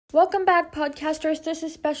Welcome back, podcasters. This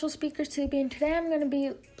is Special Speaker Sleepy, and today I'm going to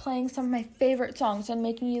be playing some of my favorite songs and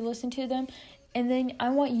making you listen to them. And then I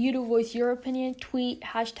want you to voice your opinion, tweet,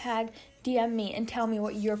 hashtag, DM me, and tell me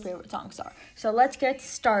what your favorite songs are. So let's get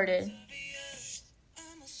started.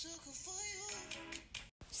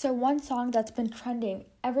 So one song that's been trending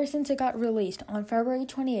ever since it got released on February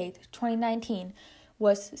 28th, 2019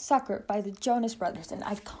 was Sucker by the Jonas Brothers, an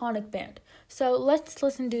iconic band. So let's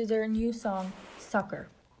listen to their new song, Sucker.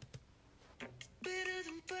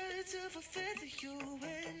 Of a feather, you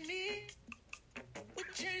and me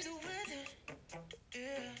would change the weather.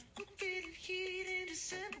 Yeah, I'm feeling heat in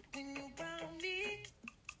December when you found me.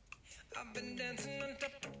 I've been dancing on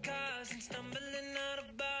top of cars and stumbling out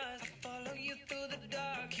of bars. I follow you through the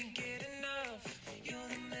dark, can't get enough. You're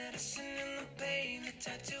the medicine and the pain, the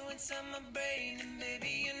tattoo inside my brain, and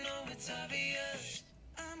baby, you know it's obvious.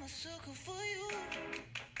 I'm a sucker for you.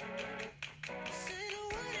 Say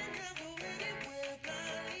the word and I'll go anywhere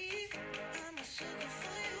blindly. I'm a sucker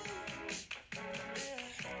for you. Yeah.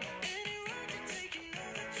 Any road you take, you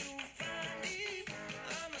know that you'll find me.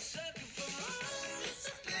 I'm a sucker for all the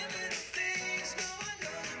subliminal things no one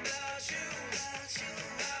knows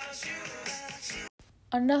about you.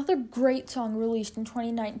 Another great song released in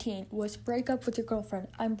 2019 was Break Up With Your Girlfriend,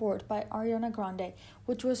 I'm Bored by Ariana Grande,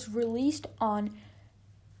 which was released on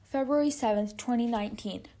February 7th,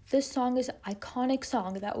 2019. This song is an iconic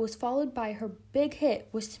song that was followed by her big hit,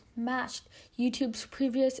 which smashed YouTube's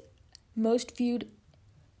previous most viewed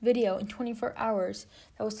video in 24 hours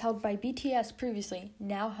that was held by BTS previously,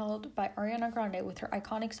 now held by Ariana Grande with her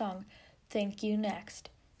iconic song, Thank You Next.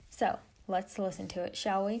 So, let's listen to it,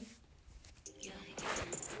 shall we?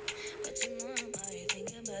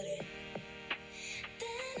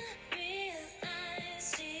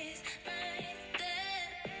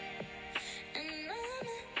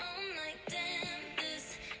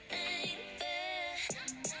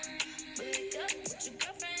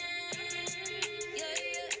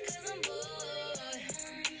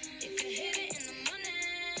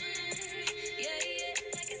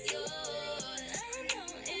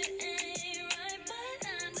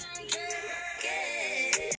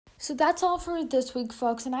 So that's all for this week,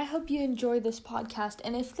 folks, and I hope you enjoyed this podcast.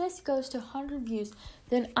 And if this goes to 100 views,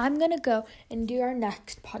 then I'm going to go and do our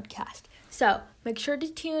next podcast. So make sure to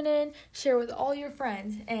tune in, share with all your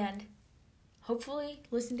friends, and hopefully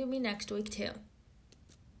listen to me next week too.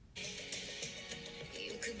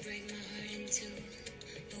 You could break my heart in two,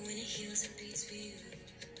 but when it heals, it beats for you.